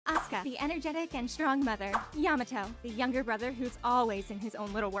Asuka, the energetic and strong mother. Yamato, the younger brother who's always in his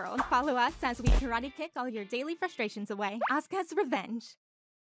own little world. Follow us as we karate kick all your daily frustrations away. Asuka's revenge.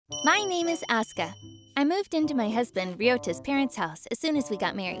 My name is Aska. I moved into my husband Ryota's parents' house as soon as we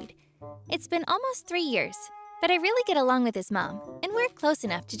got married. It's been almost 3 years, but I really get along with his mom, and we're close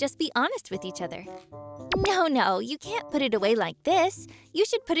enough to just be honest with each other. No, you can't put it away like this. You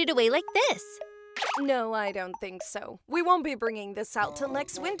should put it away like this. No, I don't think so. We won't be bringing this out till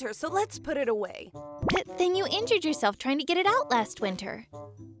next winter, so let's put it away. But then you injured yourself trying to get it out last winter.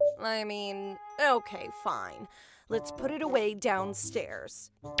 I mean, okay, fine. Let's put it away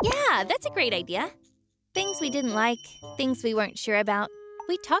downstairs. Yeah, that's a great idea. Things we didn't like, things we weren't sure about.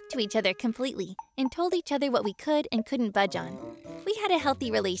 We talked to each other completely and told each other what we could and couldn't budge on. We had a healthy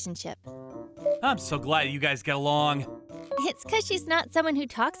relationship. I'm so glad you guys get along. It's 'cause she's not someone who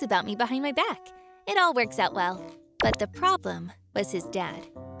talks about me behind my back. It all works out well. But the problem was his dad.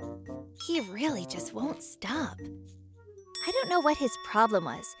 He really just won't stop. I don't know what his problem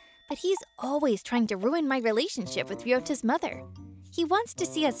was, but he's always trying to ruin my relationship with Ryota's mother. He wants to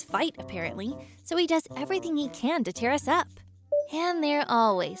see us fight, apparently, so he does everything he can to tear us up. And they're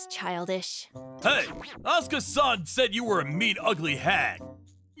always childish. Hey, Asuka-san said you were a mean, ugly hag.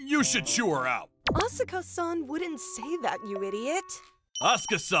 You should chew her out. Asuka-san wouldn't say that, you idiot.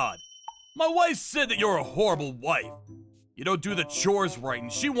 Asuka-san, my wife said that you're a horrible wife. You don't do the chores right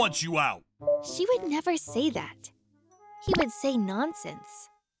and she wants you out. She would never say that. He would say nonsense.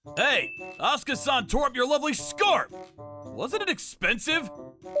 Hey, Asuka-san tore up your lovely scarf. Wasn't it expensive?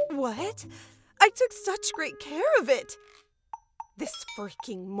 What? I took such great care of it. This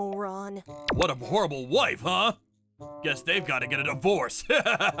freaking moron. What a horrible wife, huh? Guess they've got to get a divorce.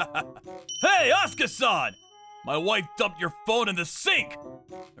 Hey, Asuka-san! My wife dumped your phone in the sink.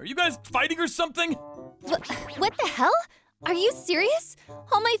 Are you guys fighting or something? What the hell? Are you serious?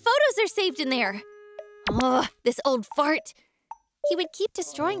 All my photos are saved in there. Ugh, this old fart. He would keep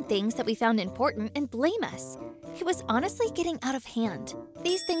destroying things that we found important and blame us. It was honestly getting out of hand.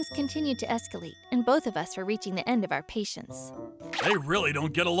 These things continued to escalate, and both of us were reaching the end of our patience. They really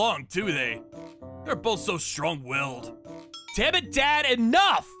don't get along, do they? They're both so strong-willed. Damn it, Dad,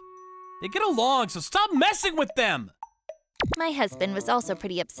 enough! They get along, so stop messing with them! My husband was also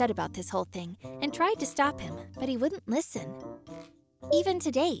pretty upset about this whole thing and tried to stop him, but he wouldn't listen. Even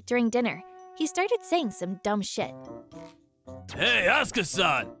today, during dinner, he started saying some dumb shit. Hey,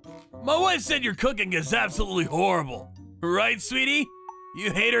 Asuka-san! My wife said your cooking is absolutely horrible. Right, sweetie?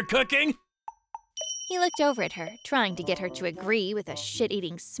 You hate her cooking? He looked over at her, trying to get her to agree with a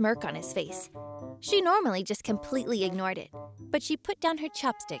shit-eating smirk on his face. She normally just completely ignored it, but she put down her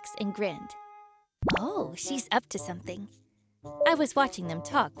chopsticks and grinned. Oh, she's up to something. I was watching them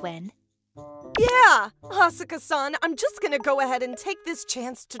talk when... Yeah, Asuka-san, I'm just gonna go ahead and take this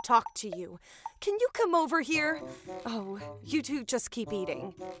chance to talk to you. Can you come over here? Oh, you two just keep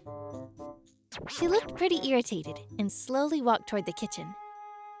eating. She looked pretty irritated and slowly walked toward the kitchen.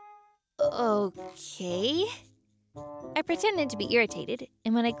 Okay. I pretended to be irritated,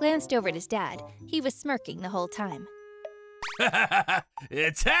 and when I glanced over at his dad, he was smirking the whole time.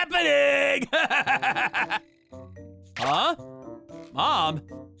 It's happening! Huh? Mom?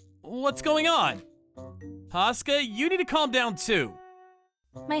 What's going on? Asuka, you need to calm down too.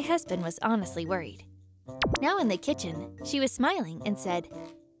 My husband was honestly worried. Now in the kitchen, she was smiling and said,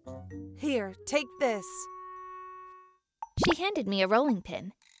 Here, take this. She handed me a rolling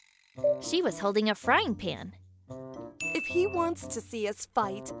pin. She was holding a frying pan. If he wants to see us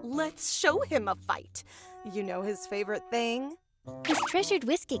fight, let's show him a fight. You know his favorite thing? His treasured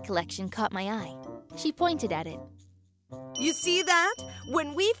whiskey collection caught my eye. She pointed at it. You see that?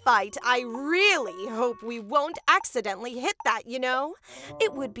 When we fight, I really hope we won't accidentally hit that, you know?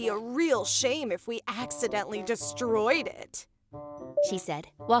 It would be a real shame if we accidentally destroyed it. She said,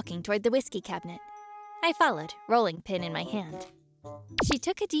 walking toward the whiskey cabinet. I followed, rolling pin in my hand. She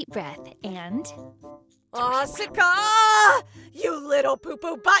took a deep breath and... Asuka! You little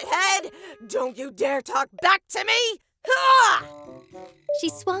poo-poo butthead! Don't you dare talk back to me! Ah! She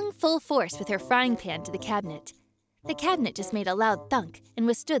swung full force with her frying pan to the cabinet. The cabinet just made a loud thunk and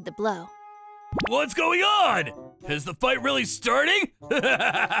withstood the blow. What's going on? Is the fight really starting?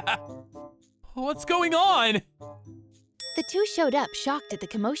 What's going on? The two showed up, shocked at the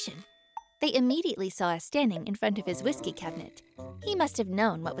commotion. They immediately saw us standing in front of his whiskey cabinet. He must have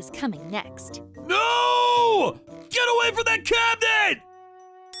known what was coming next. No! Get away from that cabinet!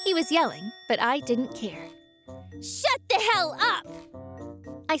 He was yelling, but I didn't care. Shut the hell up!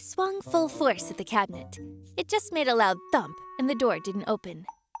 I swung full force at the cabinet. It just made a loud thump, and the door didn't open.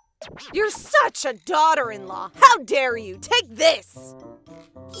 You're such a daughter-in-law! How dare you! Take this!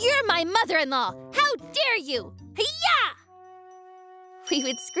 You're my mother-in-law! How dare you! Hi-ya! We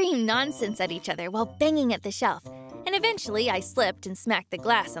would scream nonsense at each other while banging at the shelf, and eventually I slipped and smacked the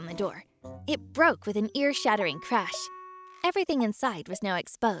glass on the door. It broke with an ear-shattering crash. Everything inside was now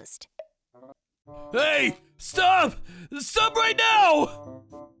exposed. Hey, stop! Stop right now!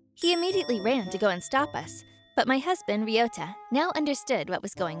 He immediately ran to go and stop us, but my husband, Ryota, now understood what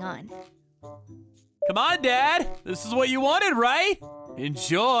was going on. Come on, Dad. This is what you wanted, right?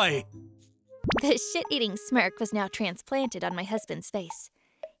 Enjoy. The shit-eating smirk was now transplanted on my husband's face.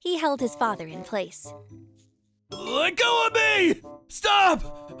 He held his father in place. Let go of me! Stop!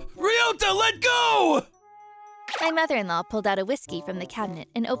 Ryota, let go! My mother-in-law pulled out a whiskey from the cabinet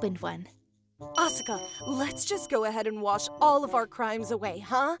and opened one. Asuka, let's just go ahead and wash all of our crimes away,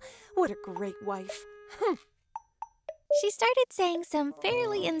 huh? What a great wife. She started saying some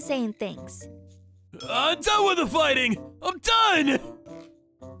fairly insane things. I'm done with the fighting! I'm done!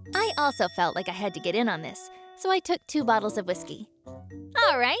 I also felt like I had to get in on this, so I took 2 bottles of whiskey.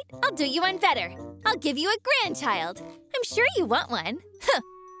 All right, I'll do you one better. I'll give you a grandchild. I'm sure you want one.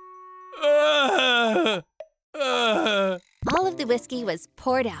 All of the whiskey was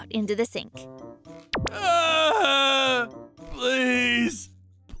poured out into the sink. Please!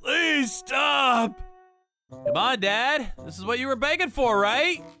 Please stop! Come on, Dad. This is what you were begging for,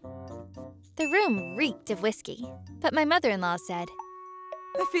 right? The room reeked of whiskey, but my mother-in-law said,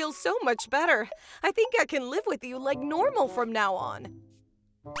 I feel so much better. I think I can live with you like normal from now on.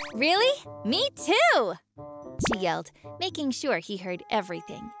 Really? Me too! She yelled, making sure he heard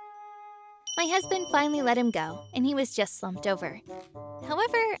everything. My husband finally let him go, and he was just slumped over.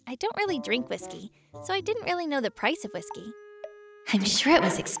 However, I don't really drink whiskey, so I didn't really know the price of whiskey. I'm sure it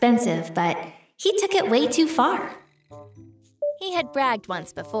was expensive, but he took it way too far. He had bragged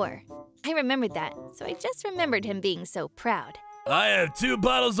once before. I remembered that, so I just remembered him being so proud. I have 2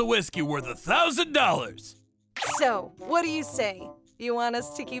 bottles of whiskey worth $1,000. So, what do you say? You want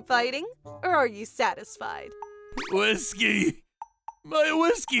us to keep fighting, or are you satisfied? Whiskey! My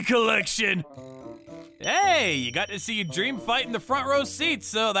whiskey collection! Hey, you got to see your dream fight in the front row seat,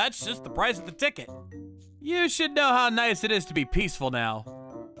 so that's just the price of the ticket. You should know how nice it is to be peaceful now.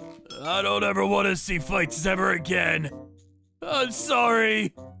 I don't ever want to see fights ever again. I'm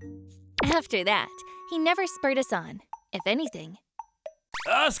sorry. After that, he never spurred us on. If anything.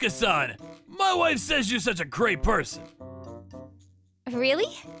 Asuka-san, my wife says you're such a great person. Really?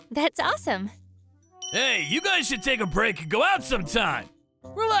 That's awesome. Hey, you guys should take a break and go out sometime.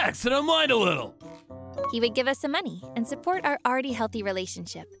 Relax and unwind a little. He would give us some money and support our already healthy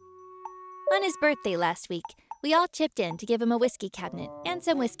relationship. On his birthday last week, we all chipped in to give him a whiskey cabinet and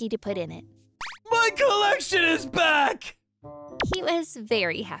some whiskey to put in it. My collection is back! He was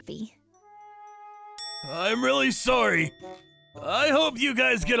very happy. I'm really sorry. I hope you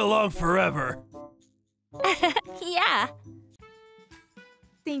guys get along forever. Yeah.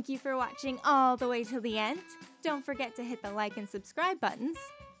 Thank you for watching all the way till the end. Don't forget to hit the like and subscribe buttons.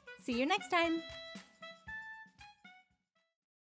 See you next time.